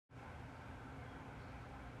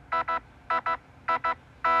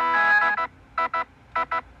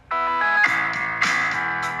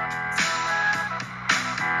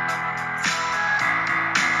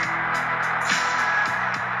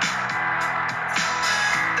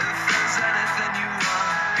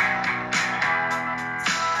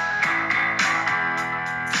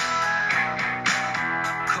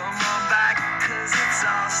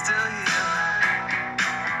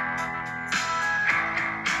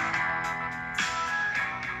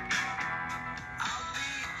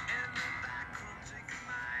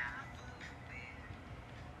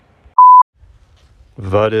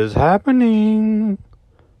What is happening?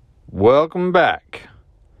 Welcome back.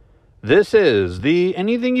 This is the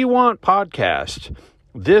Anything You Want podcast.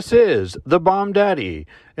 This is the Bomb Daddy,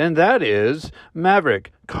 and that is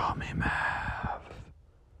Maverick. Call me Mav.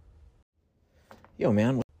 Yo,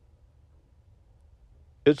 man.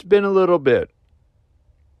 It's been a little bit.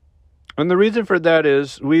 And the reason for that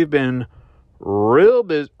is we've been real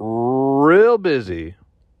busy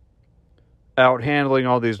out handling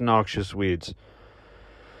all these noxious weeds.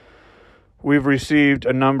 We've received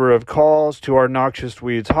a number of calls to our Noxious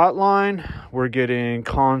Weeds hotline. We're getting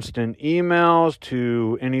constant emails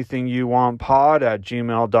to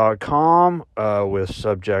anythingyouwantpod@gmail.com with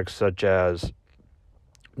subjects such as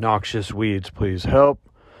Noxious Weeds, please help.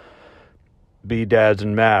 B-Dads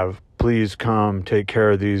and Mav, please come take care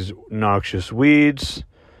of these noxious weeds.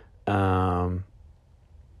 And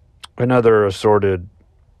other assorted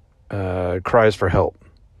cries for help.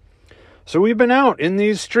 So we've been out in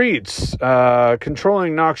these streets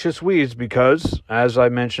controlling noxious weeds because, as I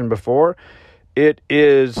mentioned before, it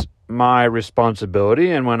is my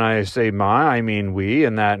responsibility. And when I say my, I mean we,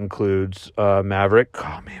 and that includes Maverick.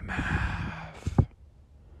 Call me Mav.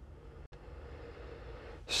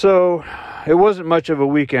 So it wasn't much of a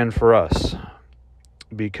weekend for us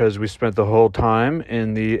because we spent the whole time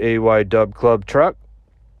in the AY Dub Club truck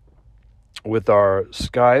with our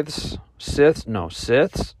scythes,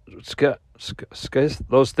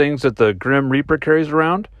 those things that the Grim Reaper carries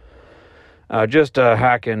around, just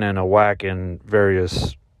hacking and whacking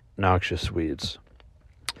various noxious weeds.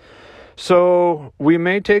 So we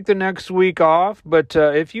may take the next week off, but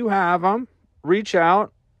if you have them, reach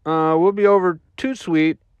out. We'll be over Toot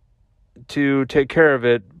Sweet to take care of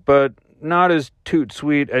it, but not as Toot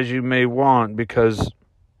Sweet as you may want because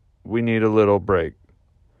we need a little break.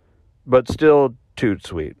 But still Toot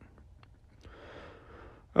Sweet.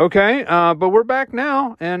 Okay, but we're back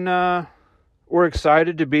now, and we're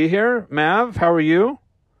excited to be here. Mav, how are you?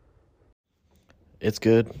 It's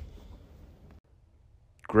good.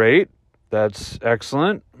 Great. That's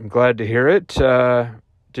excellent. I'm glad to hear it.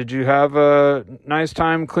 Did you have a nice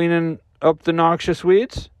time cleaning up the noxious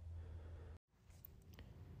weeds?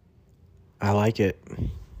 I like it.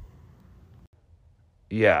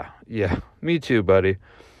 Yeah. Me too, buddy.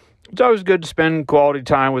 It's always good to spend quality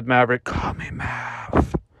time with Maverick. Call me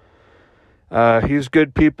Mav. He's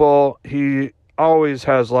good people. He always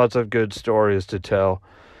has lots of good stories to tell.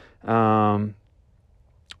 Right,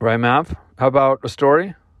 Mav? How about a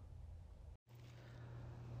story?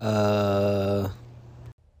 Oh,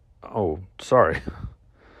 sorry.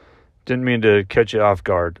 Didn't mean to catch you off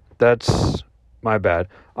guard. That's my bad.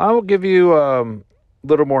 I will give you a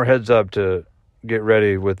little more heads up to get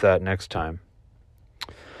ready with that next time.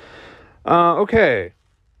 Okay.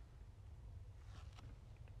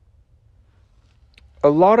 A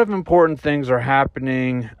lot of important things are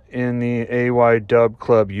happening in the AY Dub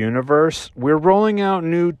Club universe. We're rolling out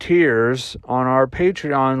new tiers on our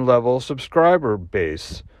Patreon level subscriber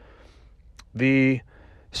base. The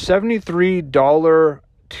 $73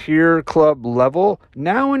 tier club level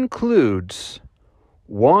now includes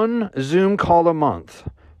one Zoom call a month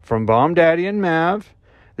from Bomb Daddy and Mav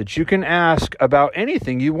that you can ask about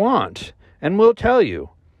anything you want, and we'll tell you.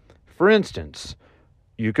 For instance,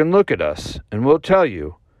 you can look at us, and we'll tell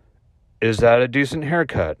you, is that a decent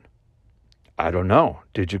haircut? I don't know.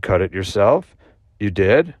 Did you cut it yourself? You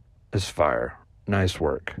did? It's fire. Nice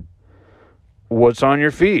work. What's on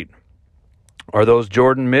your feet? Are those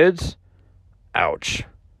Jordan mids? Ouch.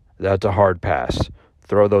 That's a hard pass.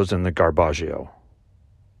 Throw those in the garbaggio.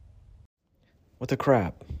 What the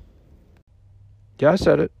crap? Yeah, I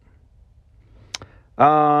said it.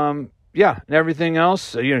 Yeah, and everything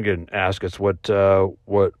else, you can ask us what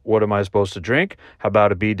am I supposed to drink? How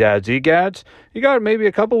about a B-Dads, E-Gads? You got maybe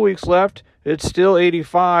a couple weeks left. It's still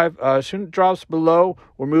 85. Soon it drops below.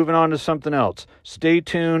 We're moving on to something else. Stay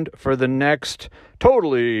tuned for the next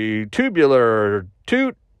Totally Tubular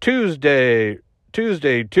Tuesday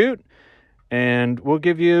Toot, and we'll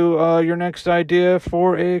give you your next idea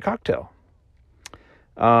for a cocktail.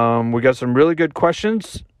 We got some really good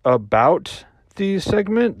questions about the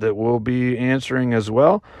segment that we'll be answering as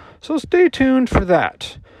well, so stay tuned for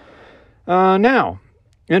that. Now,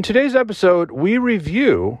 in today's episode, we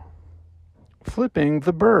review Flipping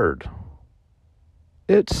the Bird.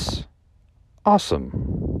 It's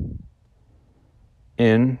awesome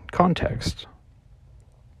in context.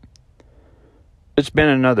 It's been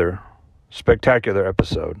another spectacular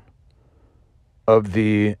episode of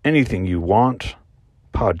the Anything You Want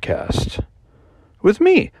podcast with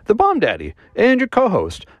me, the Bomb Daddy, and your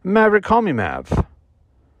co-host, Maverick. Call me Mav.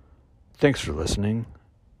 Thanks for listening.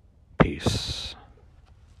 Peace.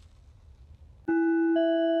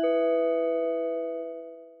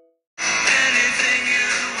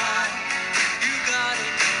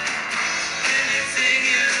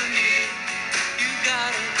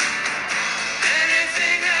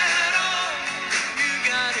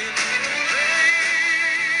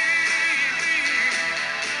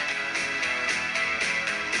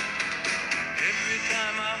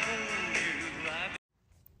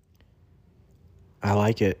 I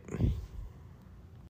like it.